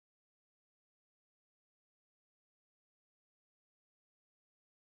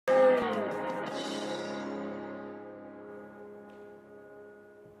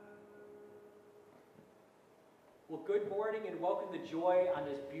Well, good morning and welcome to Joy on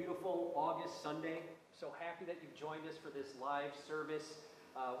this beautiful August Sunday. So happy that you've joined us for this live service.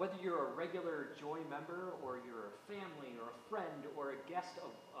 Whether you're a regular Joy member or you're a family or a friend or a guest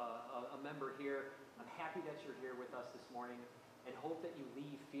of a member here, I'm happy that you're here with us this morning and hope that you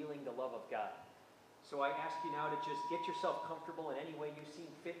leave feeling the love of God. So I ask you now to just get yourself comfortable in any way you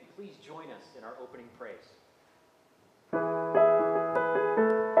seem fit, and please join us in our opening praise.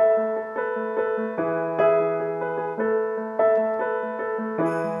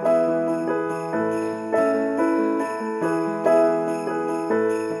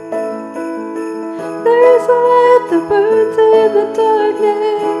 There's a light that burns in the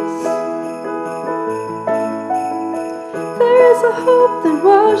darkness. There is a hope that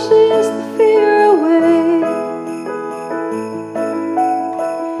washes the fear away.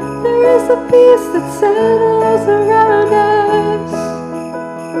 There is a peace that settles around us.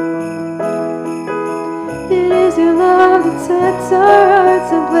 It is your love that sets our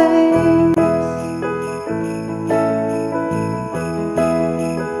hearts ablaze.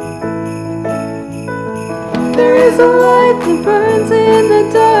 There is a light that burns in the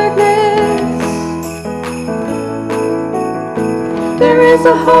darkness. There is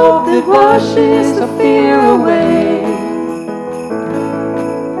a hope that washes the fear away.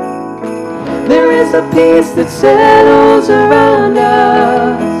 There is a peace that settles around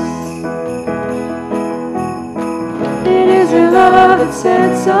us. It is your love that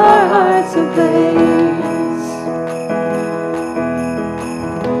sets our hearts ablaze.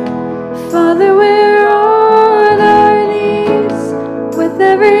 Father, we're on our knees. With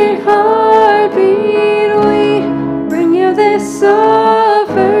every heartbeat we bring you this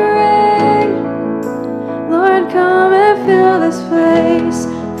offering. Lord, come and fill this place.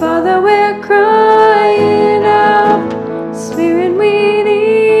 Father, we're crying out. Spirit, we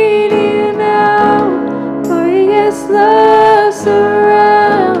need you now. For yes, love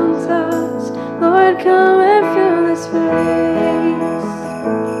surrounds us. Lord, come and fill this place.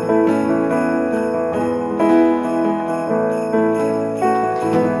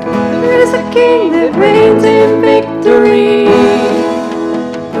 There is a King that reigns in victory.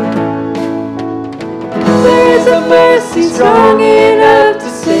 There is a mercy strong enough to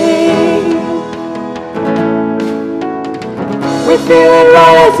save. We feel it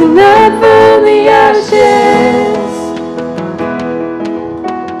rising up from the ashes.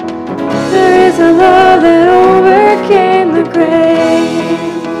 There is a love that overcame the grave.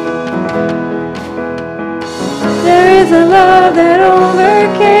 There is a love that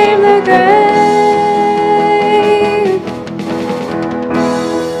overcame the grave.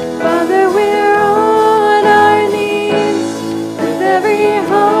 Father, we're on our knees. With every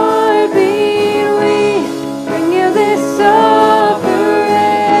heartbeat we bring you this offering.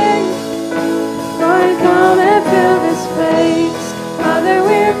 Lord, come and fill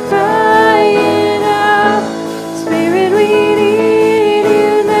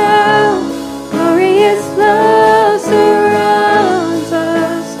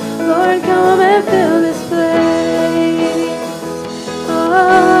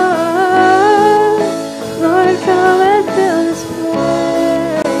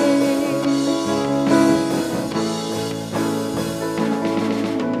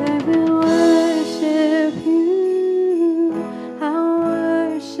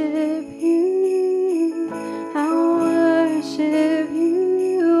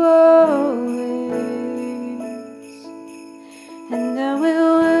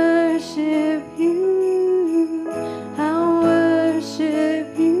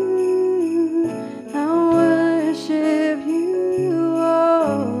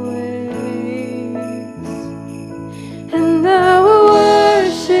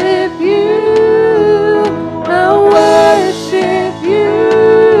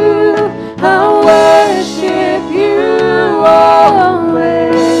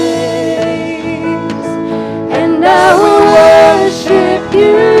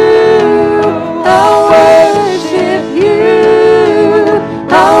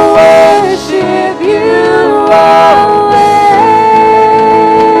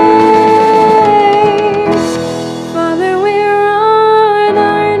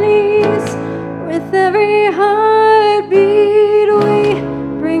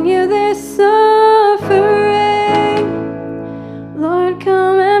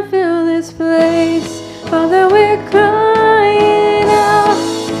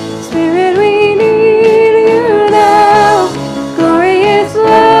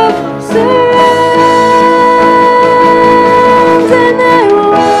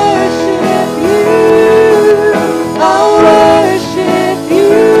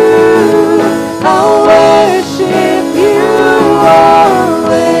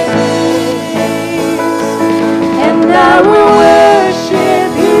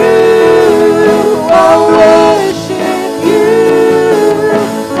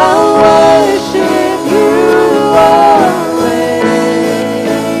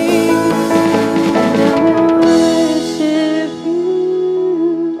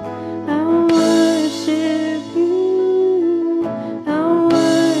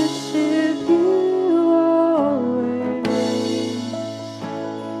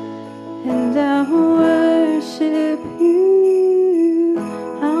you.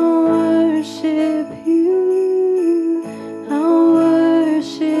 I'll worship you. I'll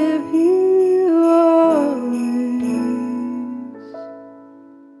worship you always.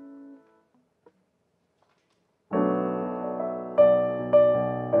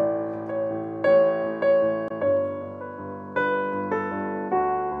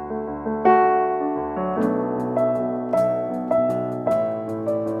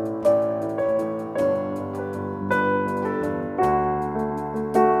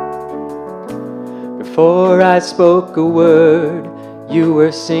 Before I spoke a word, you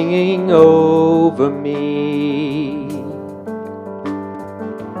were singing over me.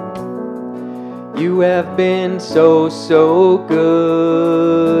 You have been so, so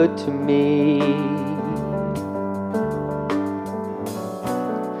good to me.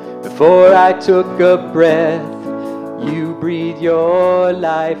 Before I took a breath, you breathed your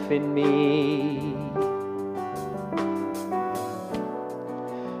life in me.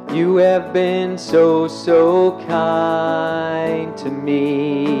 You have been so, so kind to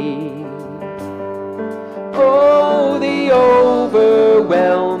me. Oh, the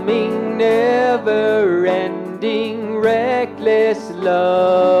overwhelming, never-ending, reckless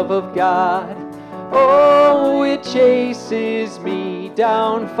love of God. Oh, it chases me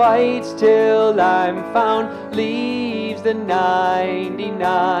down, fights till I'm found, leaves the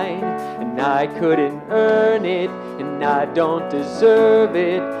 99, and I couldn't earn it, and I don't deserve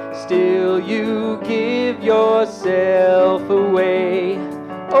it. Still you give yourself away.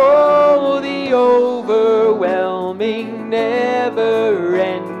 Oh, the overwhelming,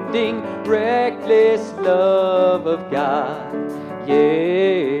 never-ending, reckless love of God.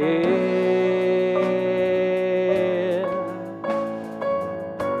 Yeah.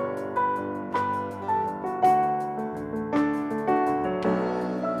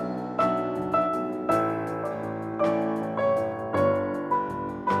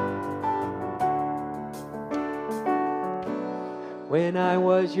 When I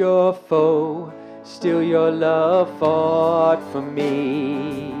was your foe, still your love fought for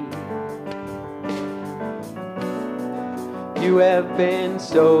me. You have been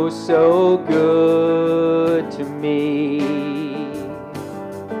so, so good to me.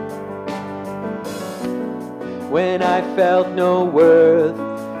 When I felt no worth,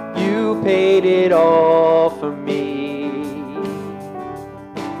 you paid it all for me.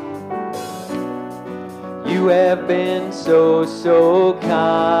 You have been so, so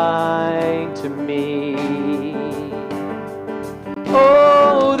kind to me.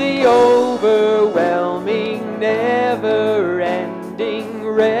 Oh, the overwhelming, never-ending,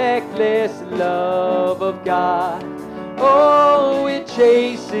 reckless love of God. Oh, it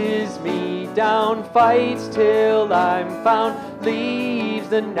chases me down, fights till I'm found, leaves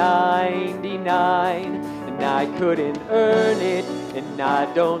the 99, and I couldn't earn it, and I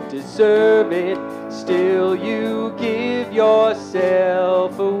don't deserve it. Still you give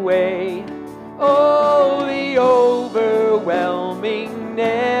yourself away. Oh, the overwhelming,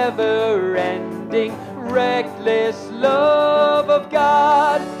 never-ending, reckless love of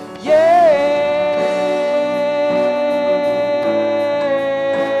God. Yeah.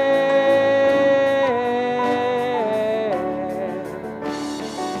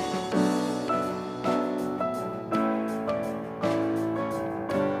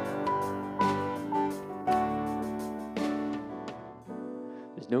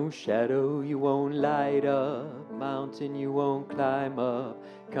 No shadow you won't light up, mountain you won't climb up,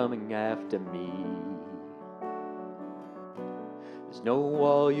 coming after me. There's no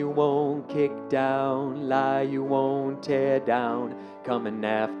wall you won't kick down, lie you won't tear down, coming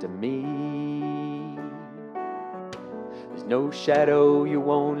after me. There's no shadow you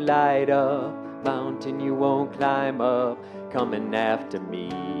won't light up, mountain you won't climb up, coming after me.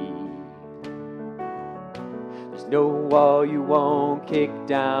 No wall you won't kick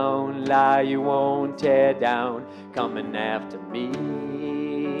down, lie you won't tear down, coming after me.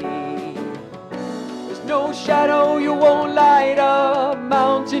 There's no shadow you won't light up,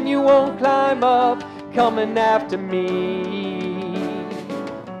 mountain you won't climb up, coming after me.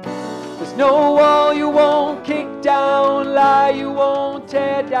 There's no wall you won't kick down, lie you won't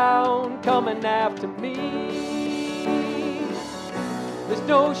tear down, coming after me. There's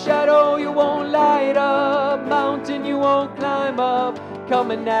no shadow you won't light up, mountain you won't climb up,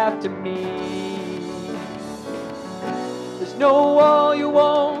 coming after me. There's no wall you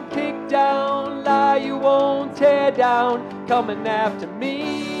won't kick down, lie you won't tear down, coming after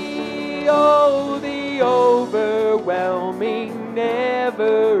me. Oh, the overwhelming,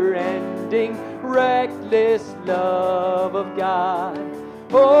 never-ending, reckless love of God.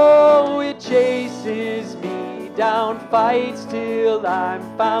 Oh, it chases me down, fights till I'm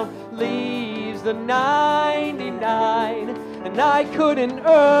found, leaves the 99, and I couldn't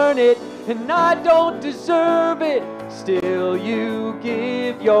earn it, and I don't deserve it, still you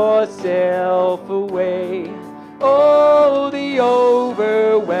give yourself away. Oh, the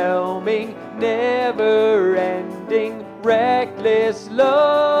overwhelming, never-ending, reckless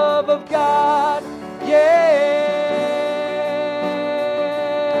love of God, yeah.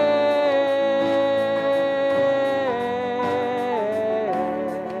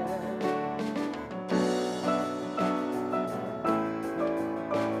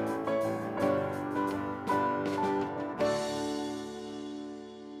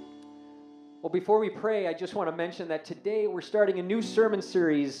 Well, before we pray, I just want to mention that today we're starting a new sermon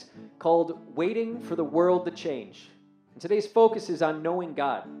series called Waiting for the World to Change. And today's focus is on knowing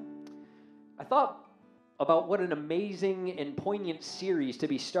God. I thought about what an amazing and poignant series to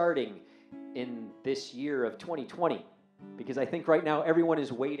be starting in this year of 2020, because I think right now everyone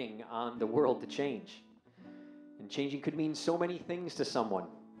is waiting on the world to change. And changing could mean so many things to someone.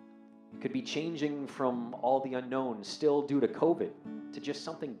 It could be changing from all the unknowns still due to COVID to just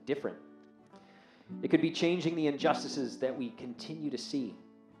something different. It could be changing the injustices that we continue to see.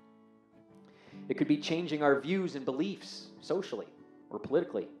 It could be changing our views and beliefs socially or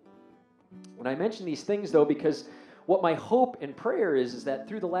politically. And I mention these things, though, because what my hope and prayer is that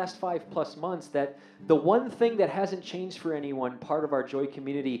through the last 5+ months, that the one thing that hasn't changed for anyone, part of our Joy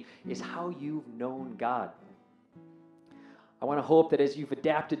community, is how you've known God. I want to hope that as you've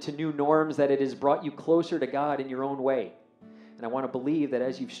adapted to new norms, that it has brought you closer to God in your own way. And I want to believe that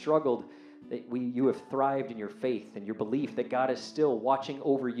as you've struggled, that you have thrived in your faith and your belief that God is still watching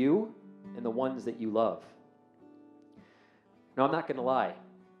over you and the ones that you love. Now, I'm not going to lie.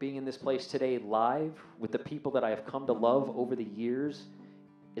 Being in this place today live with the people that I have come to love over the years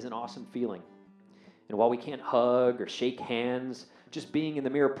is an awesome feeling. And while we can't hug or shake hands, just being in the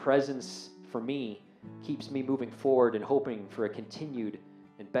mere presence for me keeps me moving forward and hoping for a continued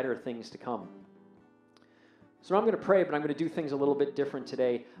and better things to come. So I'm going to pray, but I'm going to do things a little bit different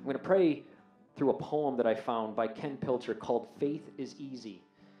today. I'm going to pray through a poem that I found by Ken Pilcher called Faith is Easy.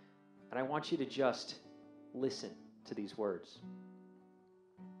 And I want you to just listen to these words.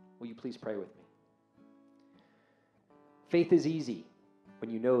 Will you please pray with me? Faith is easy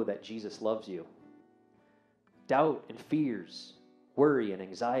when you know that Jesus loves you. Doubt and fears, worry and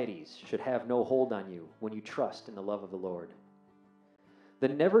anxieties should have no hold on you when you trust in the love of the Lord.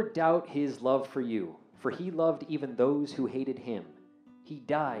 Then never doubt his love for you, for he loved even those who hated him. He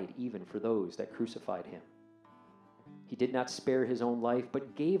died even for those that crucified him. He did not spare his own life,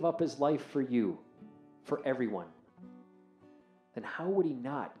 but gave up his life for you, for everyone. Then how would he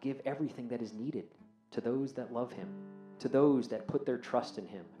not give everything that is needed to those that love him, to those that put their trust in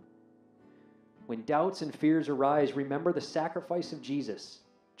him? When doubts and fears arise, remember the sacrifice of Jesus.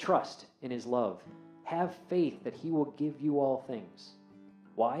 Trust in his love. Have faith that he will give you all things.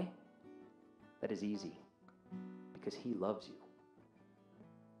 Why? That is easy, because he loves you.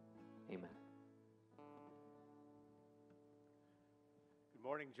 Amen. Good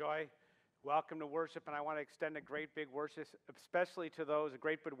morning, Joy. Welcome to worship, and I want to extend a great big worship, especially to those, a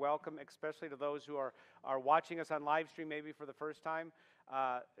great big welcome, especially to those who are watching us on live stream maybe for the first time.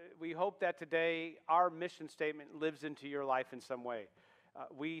 We hope that today our mission statement lives into your life in some way.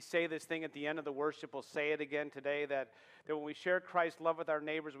 We say this thing at the end of the worship. We'll say it again today, that when we share Christ's love with our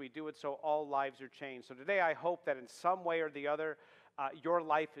neighbors, we do it so all lives are changed. So today I hope that in some way or the other, your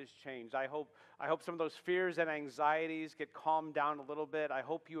life is changed. I hope some of those fears and anxieties get calmed down a little bit. I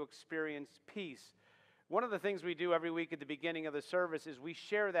hope you experience peace. One of the things we do every week at the beginning of the service is we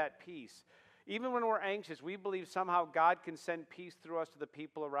share that peace. Even when we're anxious, we believe somehow God can send peace through us to the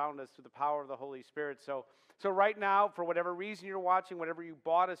people around us through the power of the Holy Spirit. So right now, for whatever reason you're watching, whatever you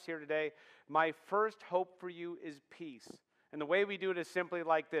bought us here today, my first hope for you is peace. And the way we do it is simply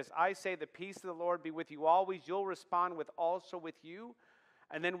like this. I say, the peace of the Lord be with you always. You'll respond with also with you.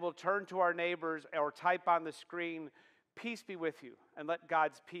 And then we'll turn to our neighbors or type on the screen, peace be with you. And let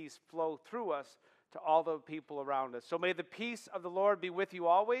God's peace flow through us to all the people around us. So may the peace of the Lord be with you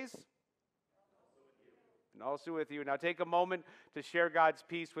always. And also with you. Now take a moment to share God's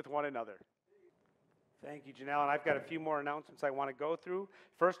peace with one another. Thank you, Janelle. And I've got a few more announcements I want to go through.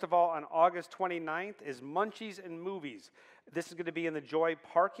 First of all, on August 29th is Munchies and Movies. This is going to be in the Joy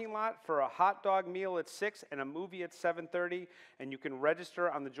parking lot for a hot dog meal at 6 and a movie at 7:30. And you can register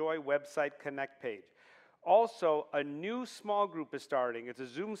on the Joy website Connect page. Also, a new small group is starting. It's a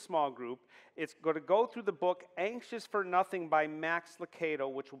Zoom small group. It's going to go through the book Anxious for Nothing by Max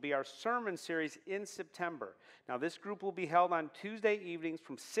Lucado, which will be our sermon series in September. Now, this group will be held on Tuesday evenings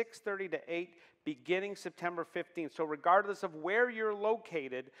from 6:30 to 8, beginning September 15th. So regardless of where you're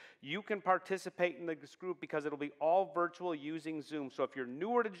located, you can participate in this group because it'll be all virtual using Zoom. So if you're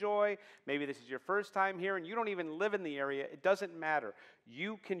newer to Joy, maybe this is your first time here and you don't even live in the area, it doesn't matter.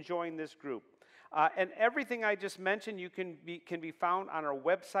 You can join this group. And everything I just mentioned can be found on our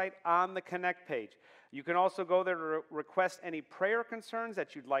website on the Connect page. You can also go there to request any prayer concerns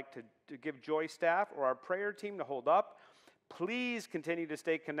that you'd like to give Joy staff or our prayer team to hold up. Please continue to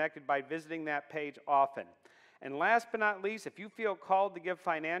stay connected by visiting that page often. And last but not least, if you feel called to give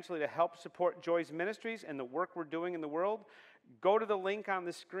financially to help support Joy's ministries and the work we're doing in the world, go to the link on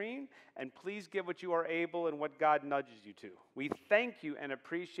the screen and please give what you are able and what God nudges you to. We thank you and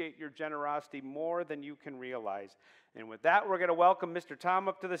appreciate your generosity more than you can realize. And with that, we're going to welcome Mr. Tom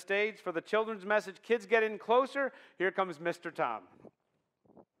up to the stage for the children's message. Kids, get in closer. Here comes Mr. Tom.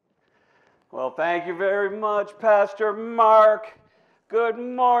 Well, thank you very much, Pastor Mark. Good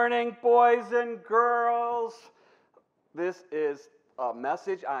morning, boys and girls. This is a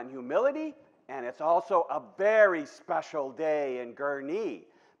message on humility, and it's also a very special day in Gurnee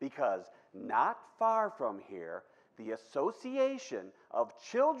because not far from here, the Association of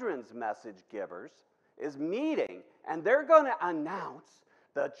Children's Message Givers is meeting, and they're going to announce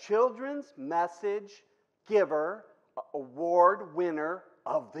the Children's Message Giver Award winner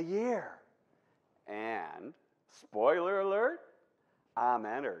of the year. And, spoiler alert, I'm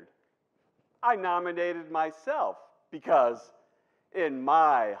entered. I nominated myself because, in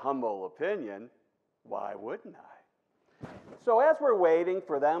my humble opinion, why wouldn't I? So as we're waiting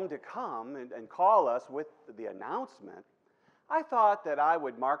for them to come and call us with the announcement, I thought that I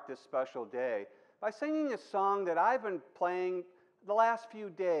would mark this special day by singing a song that I've been playing the last few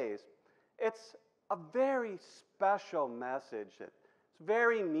days. It's a very special message that it's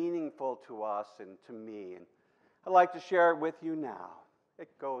very meaningful to us and to me, and I'd like to share it with you now. It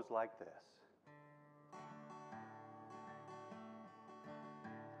goes like this.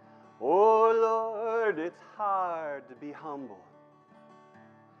 Oh Lord, it's hard to be humble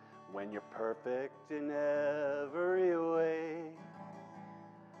when you're perfect in every way.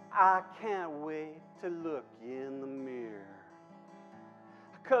 I can't wait to look in the mirror,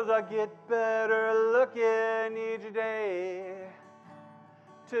 'cause I get better looking each day.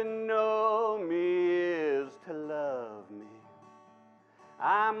 To know me is to love me.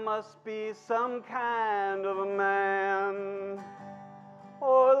 I must be some kind of a man.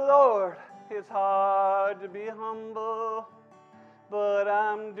 Oh Lord, it's hard to be humble, but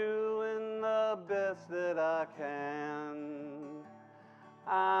I'm doing the best that I can.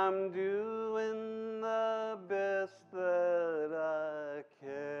 I'm doing the best that I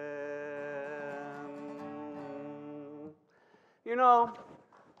can. You know,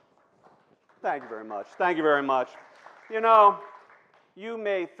 thank you very much. Thank you very much. You know, you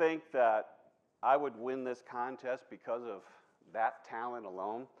may think that I would win this contest because of that talent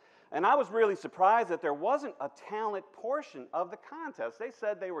alone. And I was really surprised that there wasn't a talent portion of the contest. They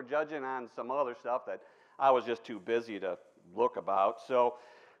said they were judging on some other stuff that I was just too busy to look about.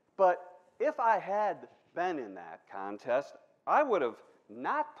 But if I had been in that contest, I would have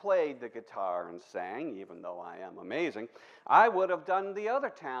not played the guitar and sang, even though I am amazing. I would have done the other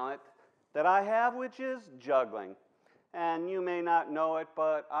talent that I have, which is juggling. And you may not know it,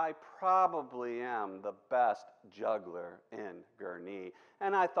 but I probably am the best juggler in Gurnee.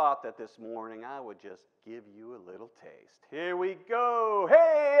 And I thought that this morning I would just give you a little taste. Here we go.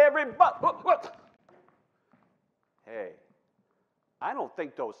 Hey, everybody. Hey, I don't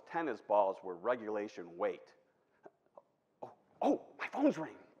think those tennis balls were regulation weight. Oh, my phone's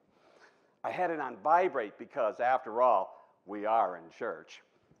ringing. I had it on vibrate because, after all, we are in church.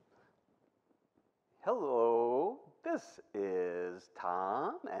 Hello. This is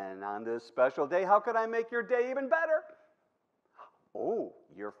Tom, and on this special day, how could I make your day even better? Oh,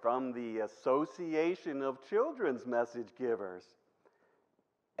 you're from the Association of Children's Message Givers.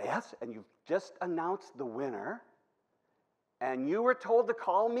 Yes, and you've just announced the winner, and you were told to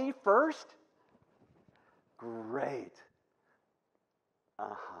call me first? Great.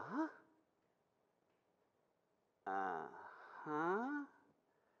 Uh-huh. Uh-huh.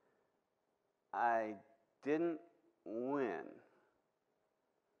 I didn't win.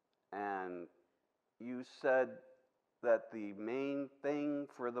 And you said that the main thing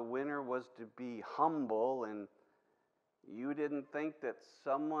for the winner was to be humble, and you didn't think that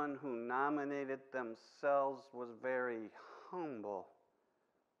someone who nominated themselves was very humble.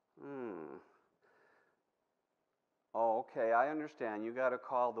 I understand. You got to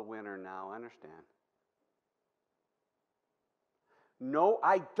call the winner now. I understand. No,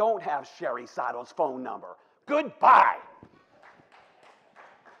 I don't have Sherry Sado's phone number. Goodbye.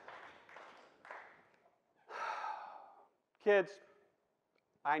 Kids,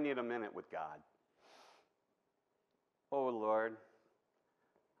 I need a minute with God. Oh, Lord,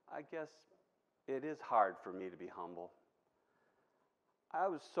 I guess it is hard for me to be humble. I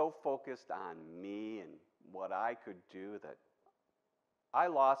was so focused on me and what I could do that I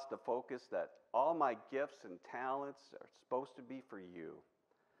lost the focus that all my gifts and talents are supposed to be for you.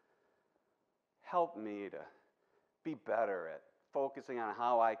 Help me to be better at focusing on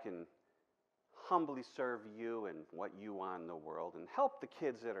how I can humbly serve you and what you want in the world, and help the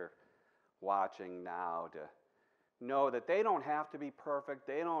kids that are watching now to know that they don't have to be perfect.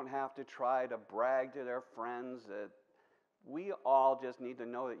 They don't have to try to brag to their friends. That we all just need to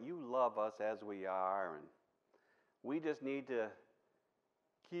know that you love us as we are, and we just need to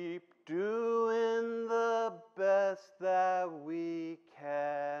keep doing the best that we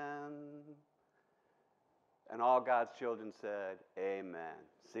can. And all God's children said, amen.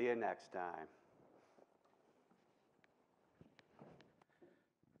 See you next time.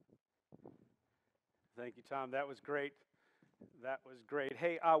 Thank you, Tom. That was great. That was great.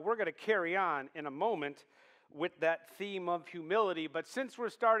 Hey, we're going to carry on in a moment with that theme of humility, but since we're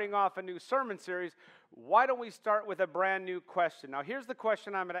starting off a new sermon series, why don't we start with a brand new question? Now, here's the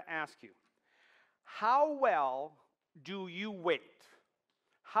question I'm going to ask you. How well do you wait?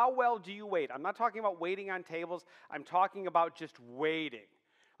 How well do you wait? I'm not talking about waiting on tables. I'm talking about just waiting.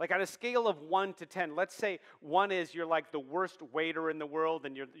 Like on a scale of 1 to 10, let's say 1 is you're like the worst waiter in the world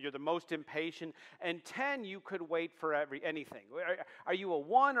and you're the most impatient, and 10, you could wait for anything. Are you a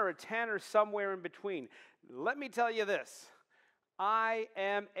 1 or a 10 or somewhere in between? Let me tell you this. I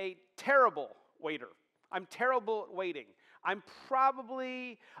am a terrible waiter. I'm terrible at waiting. I'm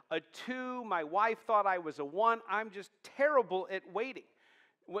probably a 2. My wife thought I was a 1. I'm just terrible at waiting.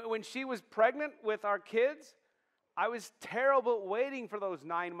 When she was pregnant with our kids, I was terrible at waiting for those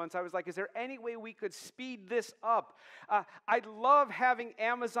 9 months. I was like, is there any way we could speed this up? I love having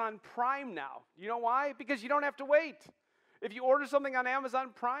Amazon Prime now. You know why? Because you don't have to wait. If you order something on Amazon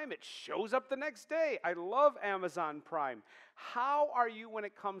Prime, it shows up the next day. I love Amazon Prime. How are you when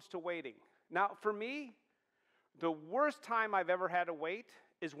it comes to waiting? Now, for me, the worst time I've ever had to wait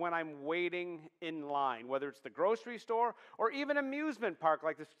is when I'm waiting in line, whether it's the grocery store or even amusement park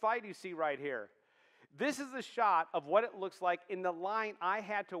like this slide you see right here. This is a shot of what it looks like in the line I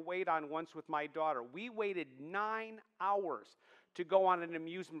had to wait on once with my daughter. We waited 9 hours to go on an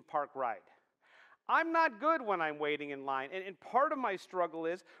amusement park ride. I'm not good when I'm waiting in line, and part of my struggle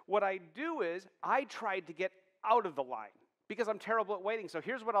is what I do is I tried to get out of the line because I'm terrible at waiting. So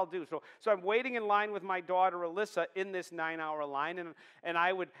here's what I'll do. So I'm waiting in line with my daughter Alyssa in this 9-hour line, and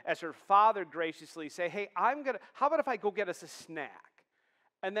I would, as her father, graciously say, hey, how about if I go get us a snack?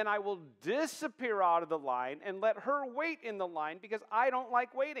 And then I will disappear out of the line and let her wait in the line because I don't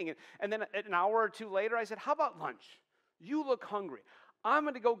like waiting. And then an hour or 2 later, I said, how about lunch? You look hungry. I'm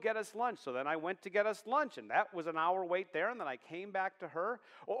going to go get us lunch. So then I went to get us lunch, and that was an hour wait there, and then I came back to her.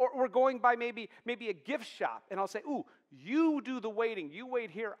 Or we're going by maybe a gift shop, and I'll say, ooh, you do the waiting. You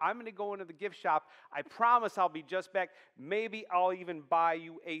wait here. I'm going to go into the gift shop. I promise I'll be just back. Maybe I'll even buy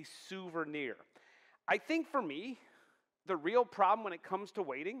you a souvenir. I think for me, the real problem when it comes to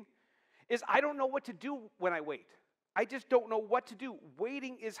waiting is I don't know what to do when I wait. I just don't know what to do.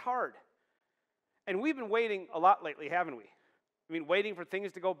 Waiting is hard. And we've been waiting a lot lately, haven't we? I mean, waiting for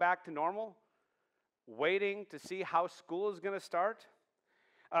things to go back to normal, waiting to see how school is going to start,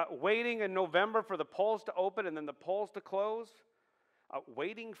 waiting in November for the polls to open and then the polls to close,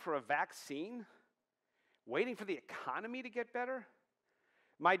 waiting for a vaccine, waiting for the economy to get better.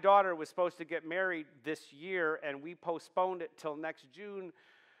 My daughter was supposed to get married this year, and we postponed it till next June,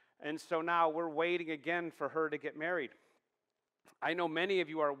 and so now we're waiting again for her to get married. I know many of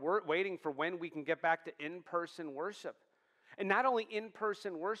you are waiting for when we can get back to in-person worship. And not only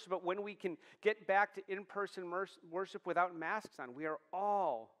in-person worship, but when we can get back to in-person worship without masks on. We are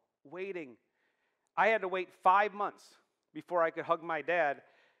all waiting. I had to wait 5 months before I could hug my dad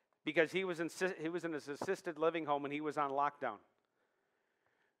because he was in his assisted living home and he was on lockdown.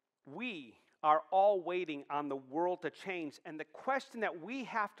 We are all waiting on the world to change, and the question that we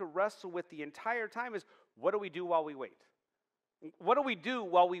have to wrestle with the entire time is, what do we do while we wait? What do we do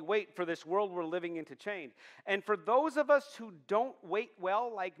while we wait for this world we're living in to change? And for those of us who don't wait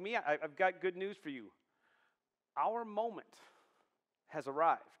well, like me, I've got good news for you. Our moment has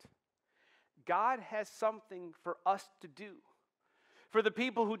arrived. God has something for us to do. For the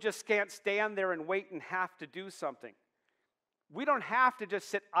people who just can't stand there and wait and have to do something, We don't have to just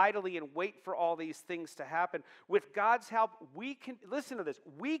sit idly and wait for all these things to happen. With God's help, we can, listen to this,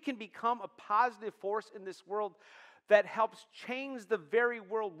 we can become a positive force in this world that helps change the very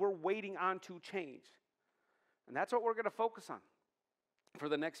world we're waiting on to change. And that's what we're going to focus on for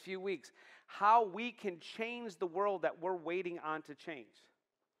the next few weeks. How we can change the world that we're waiting on to change.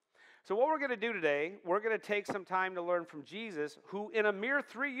 So what we're going to do today, we're going to take some time to learn from Jesus, who in a mere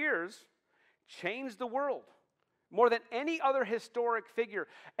 3 years changed the world more than any other historic figure.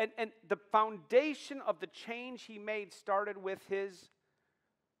 And the foundation of the change he made started with his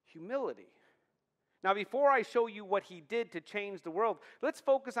humility. Now, before I show you what he did to change the world, let's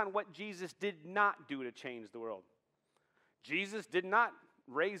focus on what Jesus did not do to change the world. Jesus did not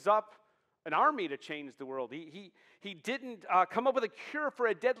raise up an army to change the world. He didn't come up with a cure for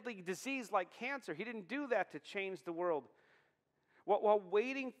a deadly disease like cancer. He didn't do that to change the world. While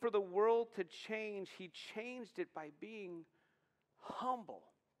waiting for the world to change, he changed it by being humble.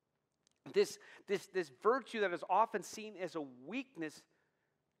 This virtue that is often seen as a weakness,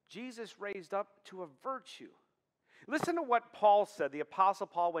 Jesus raised up to a virtue. Listen to what Paul said, the Apostle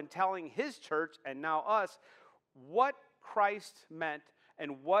Paul, when telling his church, and now us, what Christ meant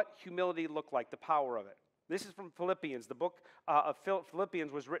and what humility looked like, the power of it. This is from Philippians. The book of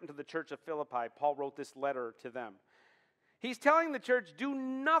Philippians was written to the church of Philippi. Paul wrote this letter to them. He's telling the church, do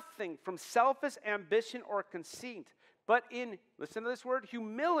nothing from selfish ambition or conceit, but in, listen to this word,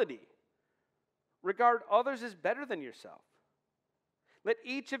 humility, regard others as better than yourself. Let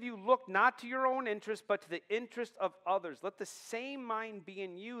each of you look not to your own interest, but to the interest of others. Let the same mind be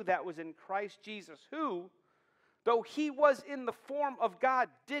in you that was in Christ Jesus, who, though he was in the form of God,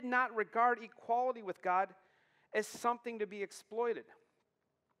 did not regard equality with God as something to be exploited,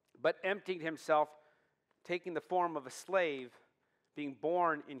 but emptied himself, taking the form of a slave, being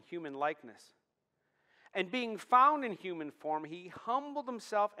born in human likeness. And being found in human form, he humbled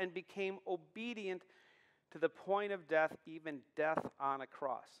himself and became obedient to the point of death, even death on a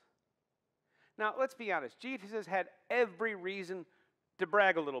cross. Now, let's be honest. Jesus had every reason to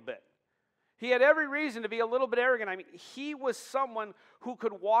brag a little bit. He had every reason to be a little bit arrogant. I mean, he was someone who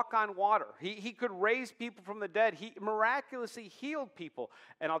could walk on water. He could raise people from the dead. He miraculously healed people.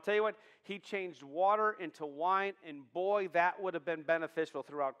 And I'll tell you what, he changed water into wine, and boy, that would have been beneficial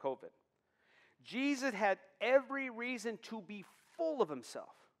throughout COVID. Jesus had every reason to be full of himself.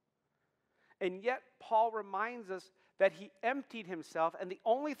 And yet, Paul reminds us that he emptied himself, and the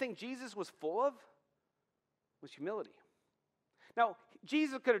only thing Jesus was full of was humility. Now,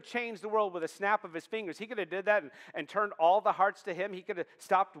 Jesus could have changed the world with a snap of his fingers. He could have did that and turned all the hearts to him. He could have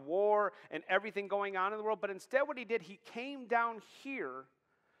stopped war and everything going on in the world. But instead what he did, he came down here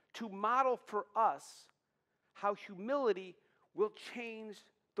to model for us how humility will change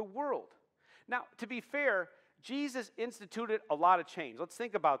the world. Now, to be fair, Jesus instituted a lot of change. Let's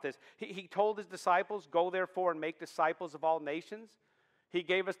think about this. He told his disciples, go therefore and make disciples of all nations. He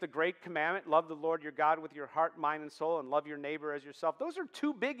gave us the great commandment, love the Lord your God with your heart, mind, and soul, and love your neighbor as yourself. Those are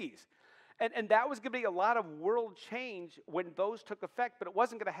two biggies. And that was going to be a lot of world change when those took effect, but it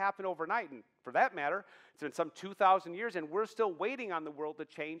wasn't going to happen overnight. And for that matter, it's been some 2,000 years, and we're still waiting on the world to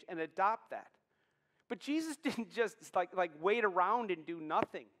change and adopt that. But Jesus didn't just like wait around and do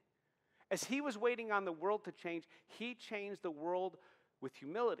nothing. As he was waiting on the world to change, he changed the world with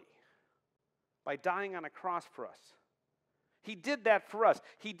humility by dying on a cross for us. He did that for us.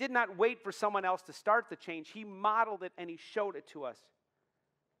 He did not wait for someone else to start the change. He modeled it and he showed it to us.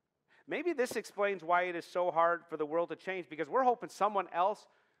 Maybe this explains why it is so hard for the world to change, because we're hoping someone else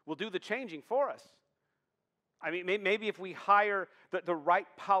will do the changing for us. I mean, maybe if we hire the right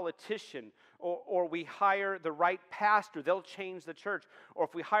politician or we hire the right pastor, they'll change the church. Or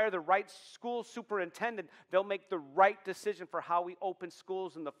if we hire the right school superintendent, they'll make the right decision for how we open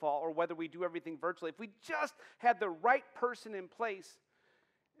schools in the fall or whether we do everything virtually. If we just had the right person in place,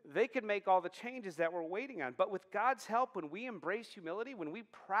 they could make all the changes that we're waiting on. But with God's help, when we embrace humility, when we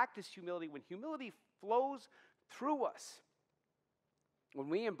practice humility, when humility flows through us, when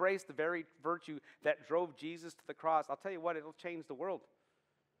we embrace the very virtue that drove Jesus to the cross, I'll tell you what, it'll change the world.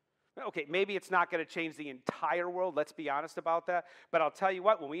 Okay, maybe it's not going to change the entire world, let's be honest about that. But I'll tell you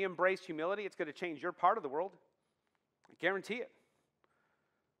what, when we embrace humility, it's going to change your part of the world. I guarantee it.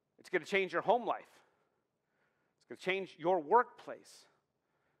 It's going to change your home life. It's going to change your workplace.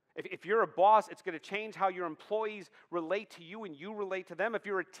 If you're a boss, it's going to change how your employees relate to you and you relate to them. If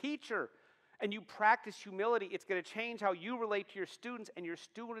you're a teacher and you practice humility, it's going to change how you relate to your students and your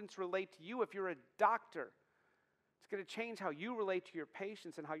students relate to you. If you're a doctor, it's going to change how you relate to your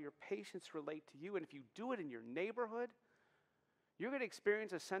patients and how your patients relate to you. And if you do it in your neighborhood, you're going to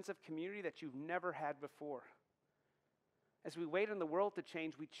experience a sense of community that you've never had before. as we wait on the world to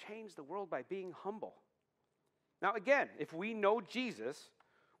change, we change the world by being humble. Now again, if we know Jesus,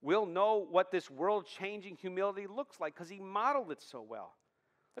 we'll know what this world-changing humility looks like because he modeled it so well.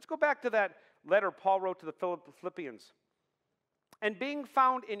 Let's go back to that letter Paul wrote to the Philippians. And being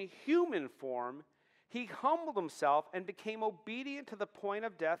found in human form, he humbled himself and became obedient to the point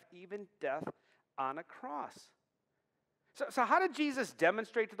of death, even death on a cross. So how did Jesus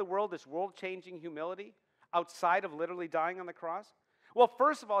demonstrate to the world this world-changing humility outside of literally dying on the cross? Well,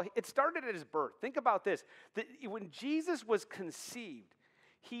 first of all, it started at his birth. Think about this. When Jesus was conceived,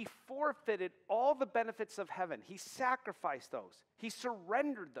 he forfeited all the benefits of heaven. He sacrificed those. He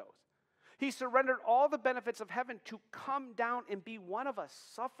surrendered those. He surrendered all the benefits of heaven to come down and be one of us,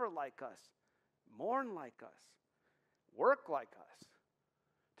 suffer like us, mourn like us, work like us,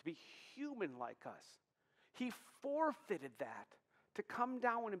 to be human like us. He forfeited that to come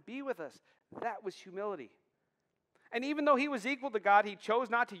down and be with us. That was humility. And even though he was equal to God, he chose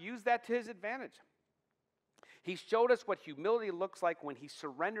not to use that to his advantage. He showed us what humility looks like when he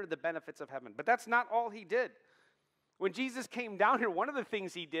surrendered the benefits of heaven. But that's not all he did. When Jesus came down here, one of the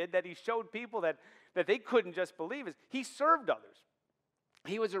things he did that he showed people that they couldn't just believe is he served others.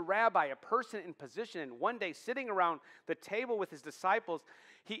 He was a rabbi, a person in position, and one day sitting around the table with his disciples,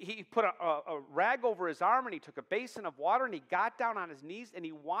 he put a rag over his arm and he took a basin of water and he got down on his knees and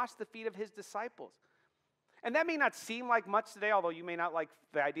he washed the feet of his disciples. And that may not seem like much today, although you may not like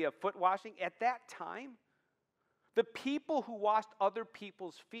the idea of foot washing. At that time, the people who washed other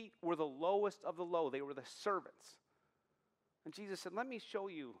people's feet were the lowest of the low. They were the servants. And Jesus said, let me show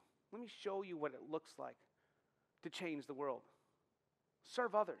you what it looks like to change the world.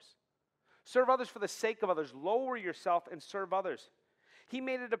 Serve others. Serve others for the sake of others. Lower yourself and serve others. He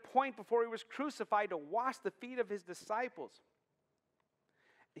made it a point before he was crucified to wash the feet of his disciples.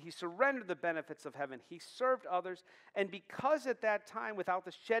 He surrendered the benefits of heaven. He served others. And because at that time, without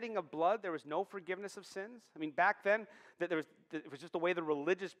the shedding of blood, there was no forgiveness of sins. I mean, back then, it was just the way the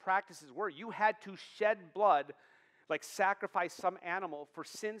religious practices were. You had to shed blood, like sacrifice some animal for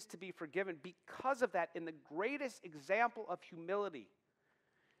sins to be forgiven. Because of that, in the greatest example of humility,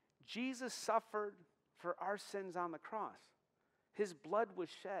 Jesus suffered for our sins on the cross. His blood was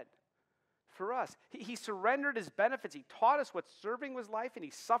shed for us. He surrendered his benefits. He taught us what serving was like, and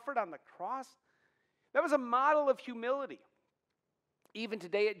he suffered on the cross. That was a model of humility. Even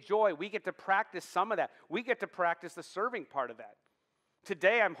today at Joy, we get to practice some of that. We get to practice the serving part of that.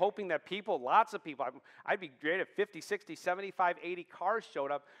 Today, I'm hoping that lots of people, I'd be great if 50, 60, 75, 80 cars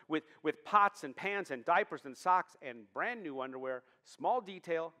showed up with pots and pans and diapers and socks and brand new underwear. Small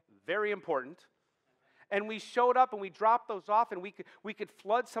detail, very important. And we showed up and we dropped those off, and we could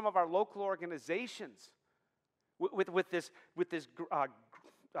flood some of our local organizations with this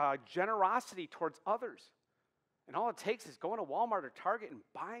generosity towards others. And all it takes is going to Walmart or Target and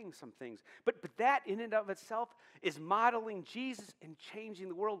buying some things. But that in and of itself is modeling Jesus and changing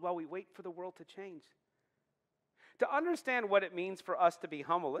the world while we wait for the world to change. To understand what it means for us to be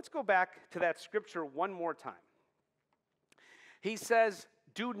humble, let's go back to that scripture one more time. He says,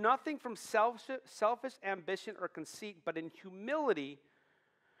 do nothing from selfish ambition or conceit, but in humility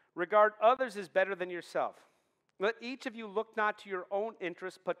regard others as better than yourself. Let each of you look not to your own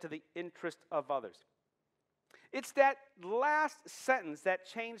interest, but to the interest of others. It's that last sentence that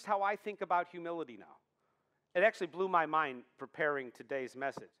changed how I think about humility now. It actually blew my mind preparing today's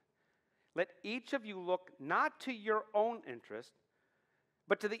message. Let each of you look not to your own interest,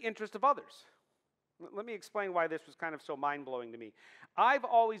 but to the interest of others. Let me explain why this was kind of so mind-blowing to me. I've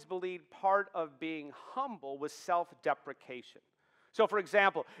always believed part of being humble was self-deprecation. So, for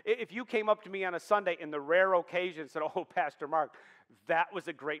example, if you came up to me on a Sunday in the rare occasion and said, oh, Pastor Mark, that was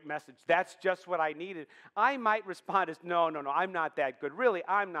a great message. That's just what I needed. I might respond as, no, I'm not that good. Really,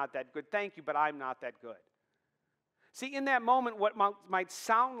 I'm not that good. Thank you, but I'm not that good. See, in that moment, what might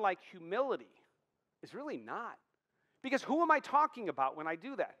sound like humility is really not. Because who am I talking about when I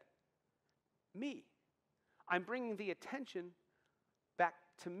do that? Me. I'm bringing the attention back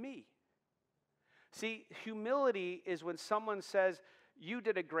to me. See, humility is when someone says, you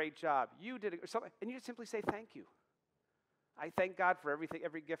did a great job, and you simply say thank you. I thank God for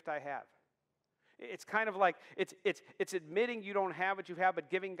every gift I have. It's kind of like, it's admitting you don't have what you have, but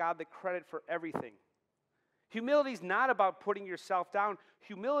giving God the credit for everything. Humility is not about putting yourself down.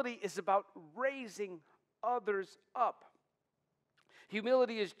 Humility is about raising others up.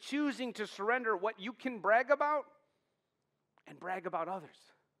 Humility is choosing to surrender what you can brag about and brag about others.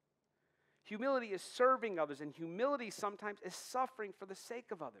 Humility is serving others, and humility sometimes is suffering for the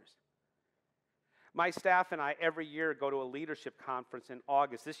sake of others. My staff and I every year go to a leadership conference in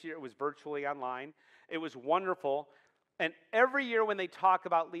August. This year it was virtually online. It was wonderful. And every year when they talk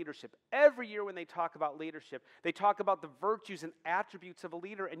about leadership, they talk about the virtues and attributes of a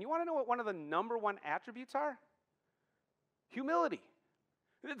leader. And you want to know what one of the number one attributes are? Humility.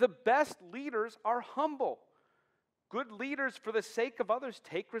 The best leaders are humble. Good leaders, for the sake of others,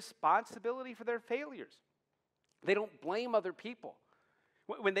 take responsibility for their failures. They don't blame other people.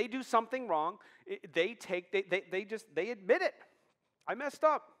 When they do something wrong, they admit it. I messed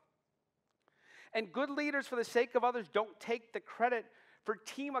up. And good leaders, for the sake of others, don't take the credit for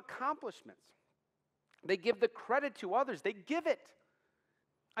team accomplishments. They give the credit to others. They give it.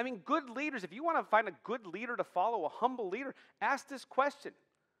 I mean, good leaders, if you want to find a good leader to follow, a humble leader, ask this question.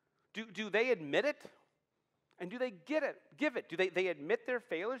 Do they admit it? And do they give it? Do they admit their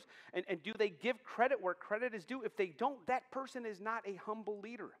failures? And do they give credit where credit is due? If they don't, that person is not a humble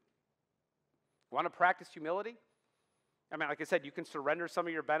leader. Want to practice humility? I mean, like I said, you can surrender some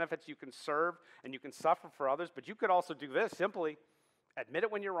of your benefits, you can serve, and you can suffer for others, but you could also do this simply. Admit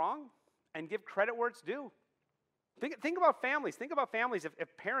it when you're wrong and give credit where it's due. Think about families. Think about families.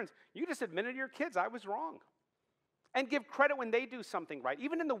 If parents, you just admitted to your kids, I was wrong. And give credit when they do something right.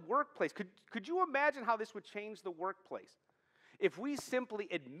 Even in the workplace. Could you imagine how this would change the workplace? If we simply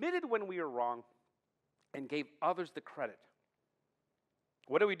admitted when we were wrong and gave others the credit.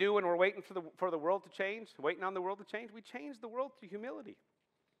 What do we do when we're waiting for the world to change? Waiting on the world to change? We change the world through humility.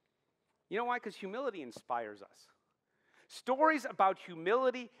 You know why? Because humility inspires us. Stories about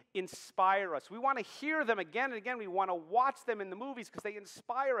humility inspire us. We want to hear them again and again. We want to watch them in the movies because they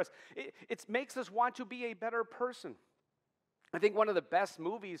inspire us. It makes us want to be a better person. I think one of the best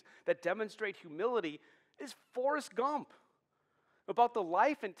movies that demonstrate humility is Forrest Gump, about the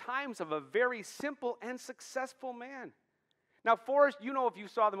life and times of a very simple and successful man. Now, Forrest, you know, if you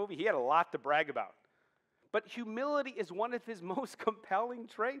saw the movie, he had a lot to brag about. But humility is one of his most compelling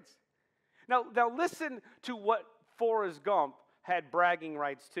traits. Now listen to what Forrest Gump had bragging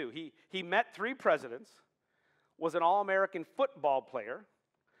rights to. He met 3 presidents, was an All-American football player.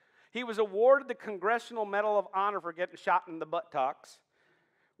 He was awarded the Congressional Medal of Honor for getting shot in the buttocks,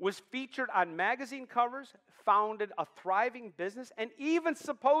 was featured on magazine covers, founded a thriving business, and even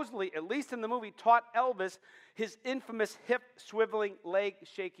supposedly, at least in the movie, taught Elvis his infamous hip-swiveling,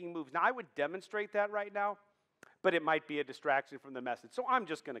 leg-shaking moves. Now, I would demonstrate that right now, but it might be a distraction from the message, so I'm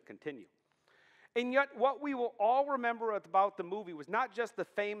just going to continue. And yet, what we will all remember about the movie was not just the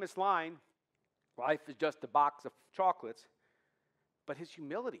famous line, life is just a box of chocolates, but his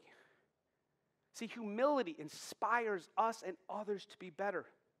humility. See, humility inspires us and others to be better.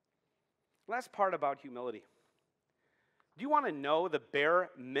 Last part about humility. Do you want to know the bare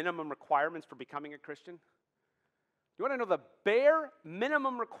minimum requirements for becoming a Christian? Do you want to know the bare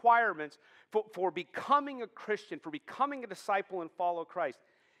minimum requirements for becoming a Christian, for becoming a disciple and follow Christ?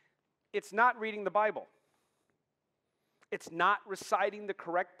 It's not reading the Bible. It's not reciting the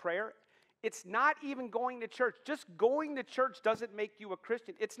correct prayer. It's not even going to church. Just going to church doesn't make you a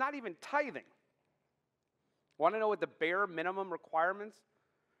Christian. It's not even tithing. Want to know what the bare minimum requirements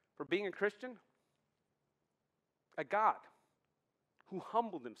for being a Christian? A God who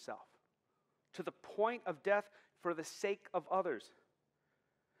humbled himself to the point of death for the sake of others.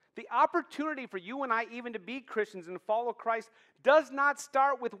 The opportunity for you and I even to be Christians and follow Christ does not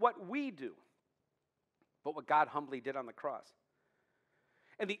start with what we do, but what God humbly did on the cross.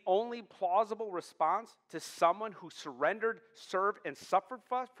 And the only plausible response to someone who surrendered, served, and suffered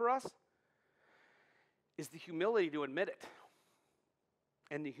for us is the humility to admit it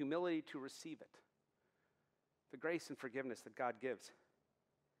and the humility to receive it. The grace and forgiveness that God gives.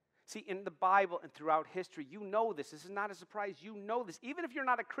 See, in the Bible and throughout history, you know this. This is not a surprise. You know this. Even if you're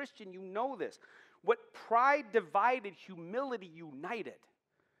not a Christian, you know this. What pride divided, humility united.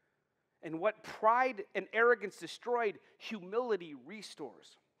 And what pride and arrogance destroyed, humility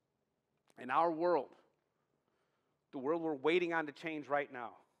restores. In our world, the world we're waiting on to change right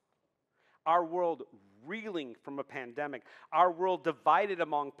now, our world reeling from a pandemic, our world divided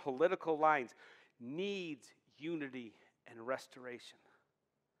among political lines, needs unity and restoration.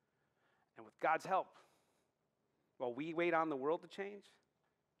 And with God's help, while we wait on the world to change,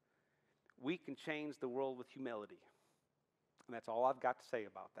 we can change the world with humility. And that's all I've got to say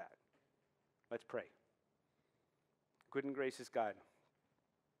about that. Let's pray. Good and gracious God,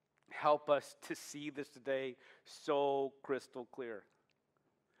 help us to see this today so crystal clear.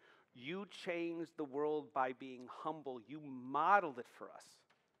 You changed the world by being humble. You modeled it for us.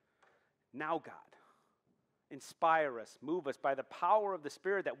 Now, God, inspire us, move us by the power of the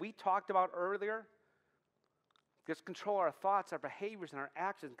Spirit that we talked about earlier. Just control our thoughts, our behaviors, and our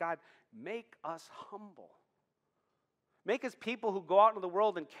actions. God, make us humble. Make us people who go out into the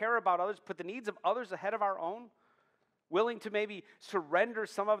world and care about others, put the needs of others ahead of our own. willing to maybe surrender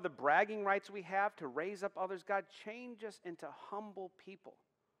some of the bragging rights we have to raise up others. God, change us into humble people.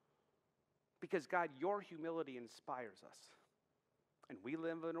 Because God, your humility inspires us. And we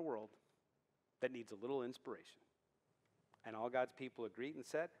live in a world that needs a little inspiration. And all God's people agreed and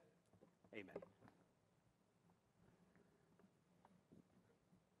said, amen.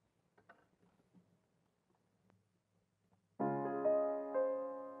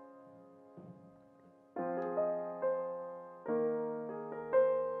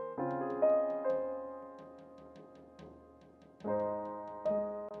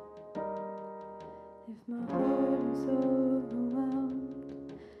 If my heart is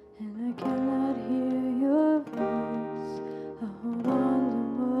overwhelmed and I cannot hear your voice, I hold on to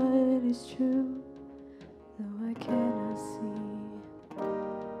what is true, though I cannot see.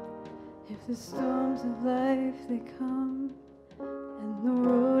 If the storms of life they come and the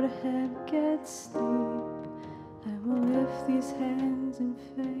road ahead gets steep, I will lift these hands in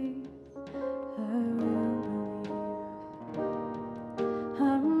faith. I will believe. I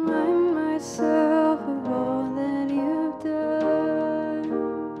remind myself of all that you've done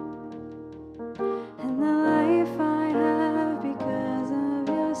and the life I have because of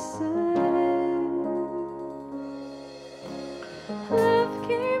your Son. Love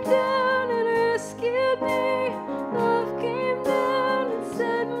came down and rescued me. Love came down and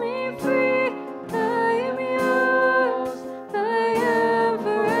set me free. I am yours. I am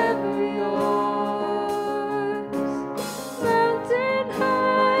forever yours. Mountain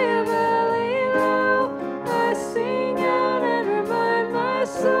high, a valley low, I sing out and remind my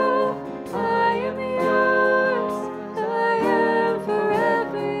soul, I am yours. I am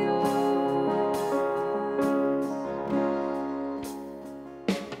forever yours.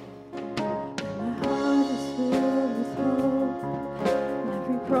 My heart is filled with hope, and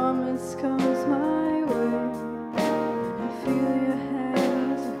every promise comes my way. I feel your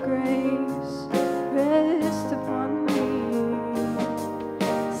hands of grace rest upon me.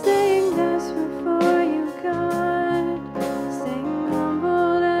 Staying desperate for you, God, staying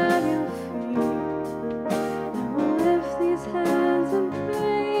humbled at your feet. I will lift these hands in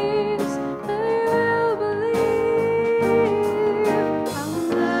praise. I will believe. I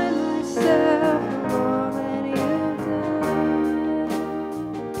remind myself of all that you've done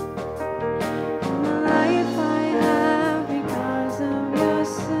and the life I have because of your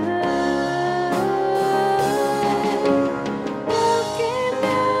Son. Love came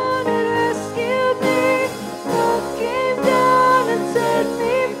down and rescued me. Love came down and set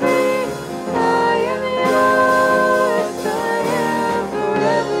me free. I am yours. I am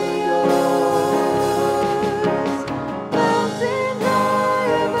forever yours. Mountain high,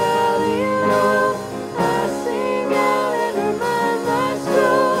 a valley low, I sing out and remind my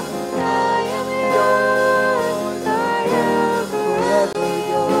soul, I am yours. I am forever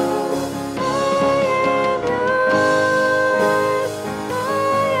yours. I am yours. I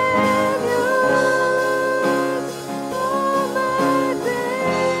am yours. All my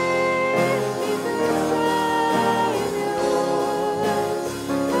days, Jesus, I am yours.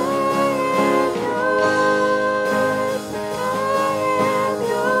 I am yours. I am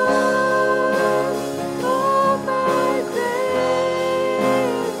yours. All my days,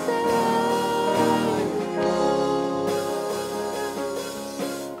 I am yours.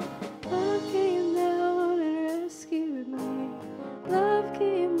 Love came down and rescued me. Love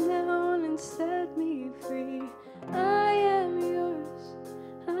came down and set me free. I am yours.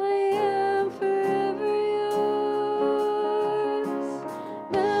 I am forever yours.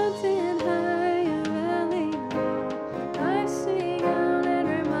 Mountain high, a valley low, I sing out and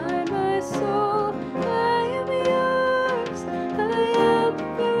remind my soul, I am yours. I am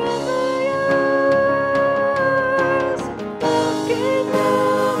forever yours. Love came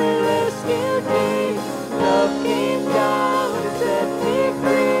down and rescued me. Love came down and set me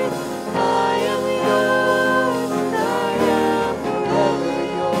free. I am yours. I am forever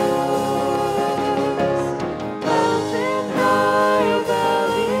yours. Mountain high, a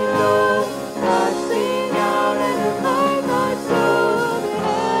valley low, I sing out and remind my soul that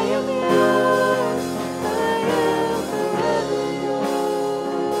I am yours. I am forever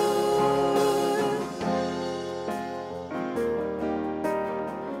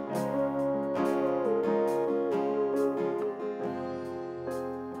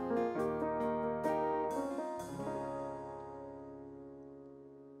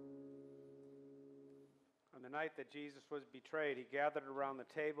On the night that Jesus was betrayed, he gathered around the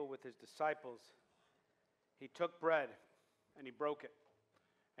table with his disciples. He took bread and he broke it.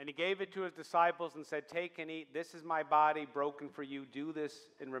 And he gave it to his disciples and said, "Take and eat. This is my body broken for you. Do this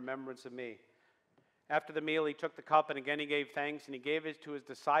in remembrance of me." After the meal, he took the cup, and again he gave thanks, and he gave it to his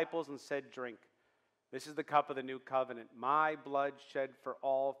disciples and said, "Drink. This is the cup of the new covenant, my blood shed for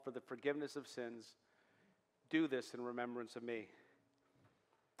all for the forgiveness of sins. Do this in remembrance of me."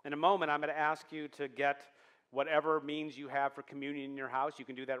 In a moment, I'm going to ask you to get whatever means you have for communion in your house. You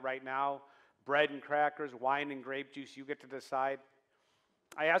can do that right now. Bread and crackers, wine and grape juice, you get to decide.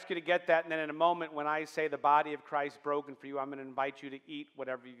 I ask you to get that, and then in a moment, when I say the body of Christ broken for you, I'm going to invite you to eat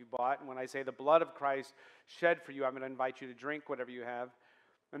whatever you bought. And when I say the blood of Christ shed for you, I'm going to invite you to drink whatever you have.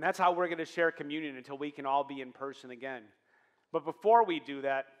 And that's how we're going to share communion until we can all be in person again. But before we do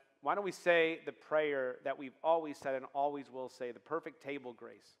that, why don't we say the prayer that we've always said and always will say, the perfect table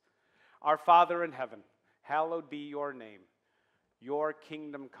grace. Our Father in heaven, hallowed be your name. Your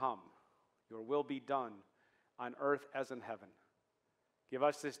kingdom come. Your will be done on earth as in heaven. Give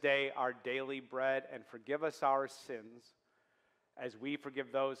us this day our daily bread, and forgive us our sins as we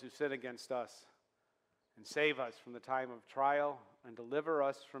forgive those who sin against us. And save us from the time of trial, and deliver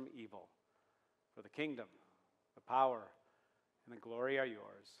us from evil. For the kingdom, the power, and the glory are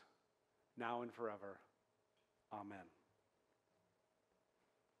yours, now and forever. Amen.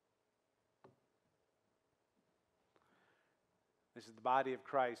 This is the body of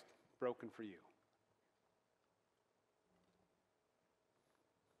Christ broken for you.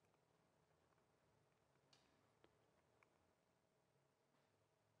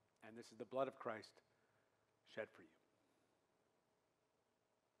 And this is the blood of Christ shed for you.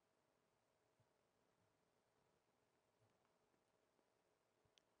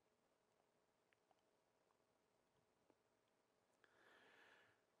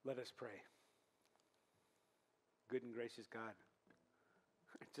 Let us pray. Good and gracious God,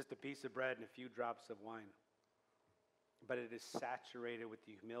 it's just a piece of bread and a few drops of wine, but it is saturated with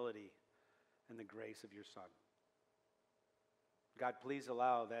the humility and the grace of your Son. God, please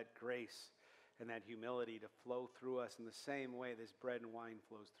allow that grace and that humility to flow through us in the same way this bread and wine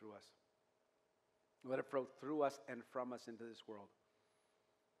flows through us. Let it flow through us and from us into this world.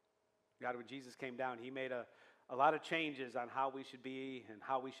 God, when Jesus came down, he made a lot of changes on how we should be and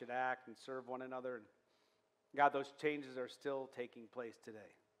how we should act and serve one another. And God, those changes are still taking place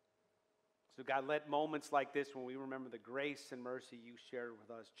today. So God, let moments like this, when we remember the grace and mercy you shared with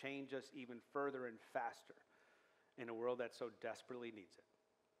us, change us even further and faster in a world that so desperately needs it.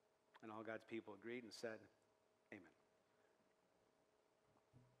 And all God's people agreed and said, amen.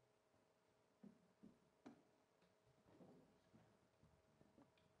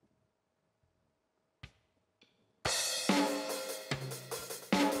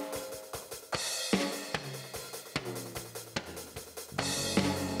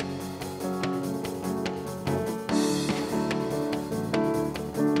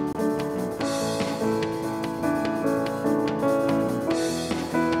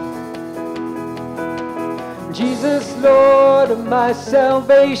 Jesus, Lord of my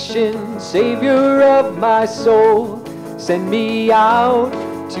salvation, Savior of my soul, send me out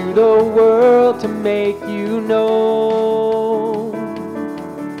to the world to make you known.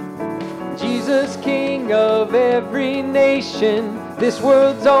 Jesus, King of every nation, this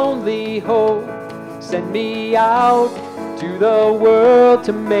world's only hope, send me out to the world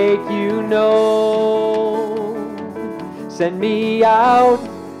to make you known. Send me out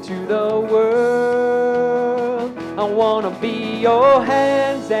to the world. I want to be your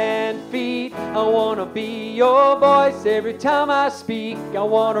hands and feet. I want to be your voice every time I speak. I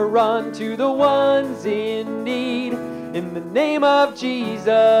want to run to the ones in need in the name of Jesus.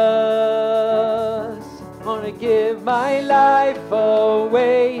 I want to give my life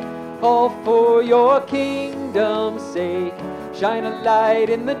away, all for your kingdom's sake. Shine a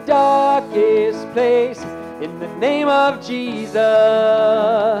light in the darkest place in the name of Jesus.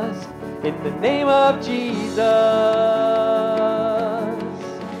 In the name of Jesus.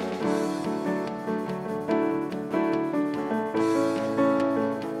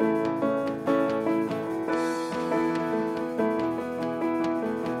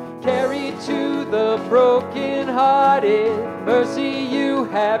 Carry to the broken-hearted, mercy you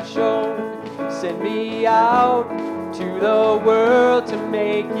have shown. Send me out to the world to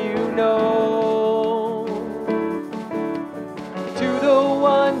make you known. To the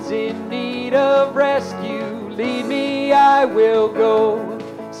ones in need of rescue, lead me, I will go.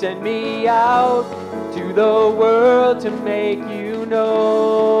 Send me out to the world to make you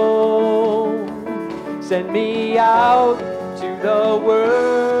known. Send me out to the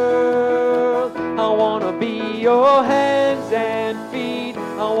world. I want to be your hands and feet.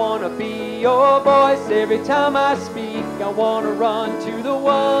 I want to be your voice every time I speak. I want to run to the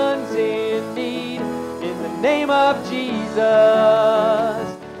ones in need in the name of Jesus.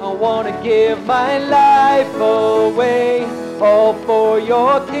 I want to give give my life away, all for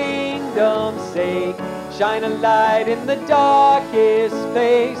your kingdom's sake. Shine a light in the darkest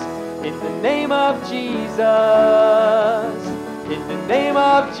place, in the name of Jesus, in the name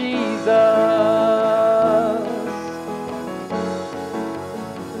of Jesus.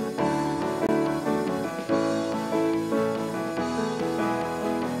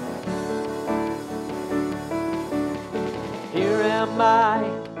 Here am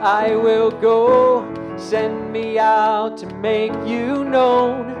I will go. Send me out to make you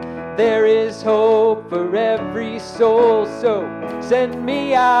known. There is hope for every soul, so send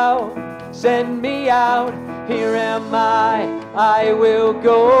me out, send me out. Here am I will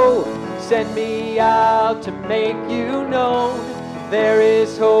go. Send me out to make you known. There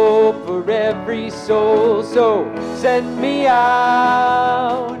is hope for every soul, so send me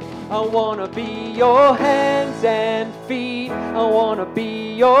out. I wanna be your hands and feet. I wanna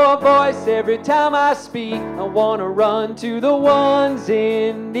be your voice every time I speak. I wanna run to the ones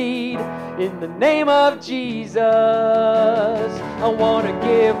in need, in the name of Jesus. I wanna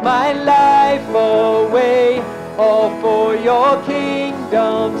give my life away, all for your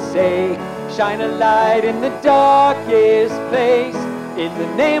kingdom's sake. Shine a light in the darkest place, in the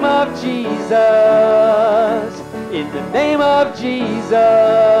name of Jesus, in the name of Jesus.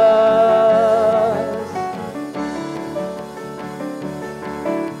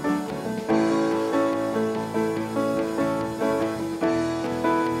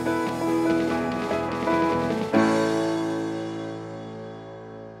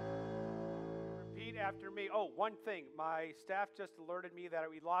 Repeat after me. Oh, one thing. My staff just alerted me that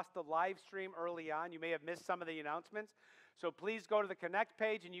we lost the live stream early on. You may have missed some of the announcements. So please go to the Connect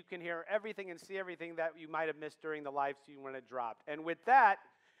page and you can hear everything and see everything that you might have missed during the live stream when it dropped. And with that,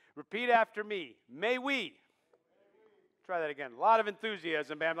 repeat after me. May we. Try that again. A lot of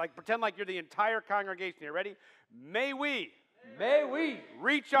enthusiasm, man. Like pretend like you're the entire congregation here. Ready? May we. May we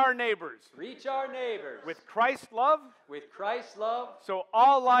Reach our neighbors. reach our neighbors With Christ's love. with Christ's love, So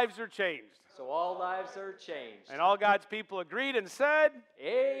all lives are changed. so all lives are changed. And all God's people agreed and said,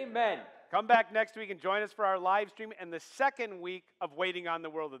 Amen. come back next week and join us for our live stream and the second week of Waiting on the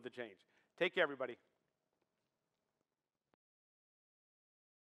World of the Change. Take care, everybody.